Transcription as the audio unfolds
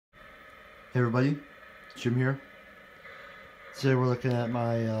Hey everybody, Jim here. Today we're looking at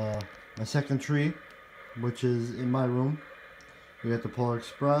my second tree, which is in my room. We got the Polar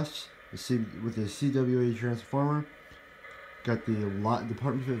Express with the CWA transformer. Got the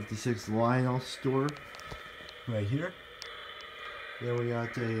Department 56 Lionel store right here. Then we got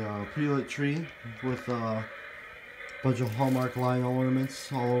a pretty lit tree with a bunch of Hallmark Lionel ornaments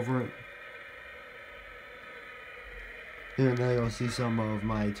all over it. Here and there you'll see some of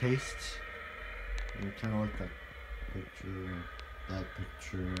my tastes. Kind of like that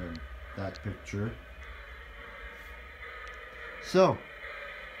picture, and that picture. So,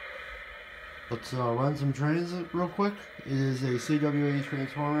 let's run some trains real quick. It is a CWA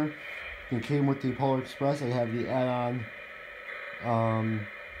transformer. It came with the Polar Express. I have the add-on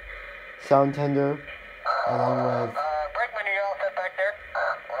sound tender, along with Brickman, are you all set back there?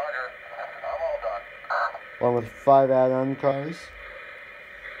 Roger. I'm all done. along with 5 add-on cars.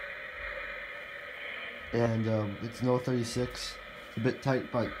 And it's no 36. It's a bit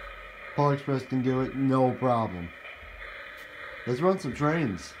tight, but Polar Express can do it, no problem. Let's run some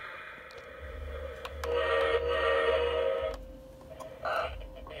trains. You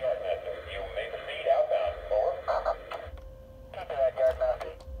make a speed outbound, forward. Keep that guard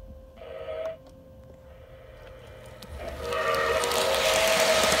mounted.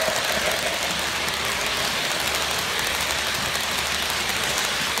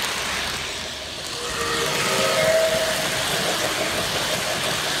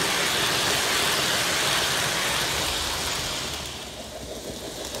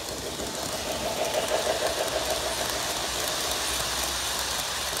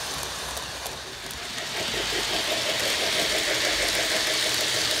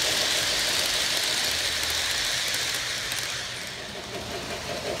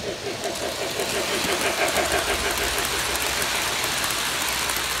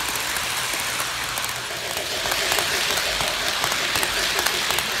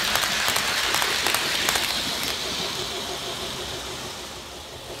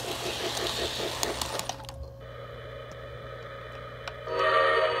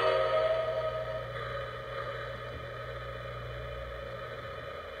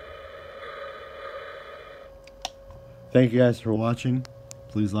 Thank you guys for watching.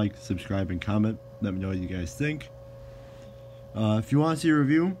 Please like, subscribe, and comment. Let me know what you guys think. If you want to see a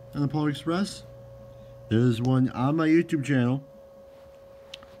review on the Polar Express, there's one on my YouTube channel.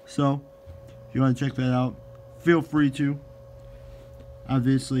 So, if you want to check that out, feel free to.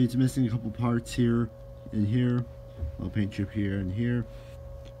 Obviously, it's missing a couple parts here and here. A little paint chip here and here.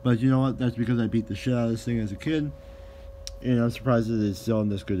 But you know what? That's because I beat the shit out of this thing as a kid. And I'm surprised that it's still in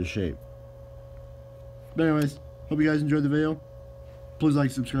this good a shape. But anyways, hope you guys enjoyed the video. Please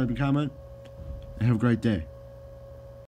like, subscribe, and comment. And have a great day.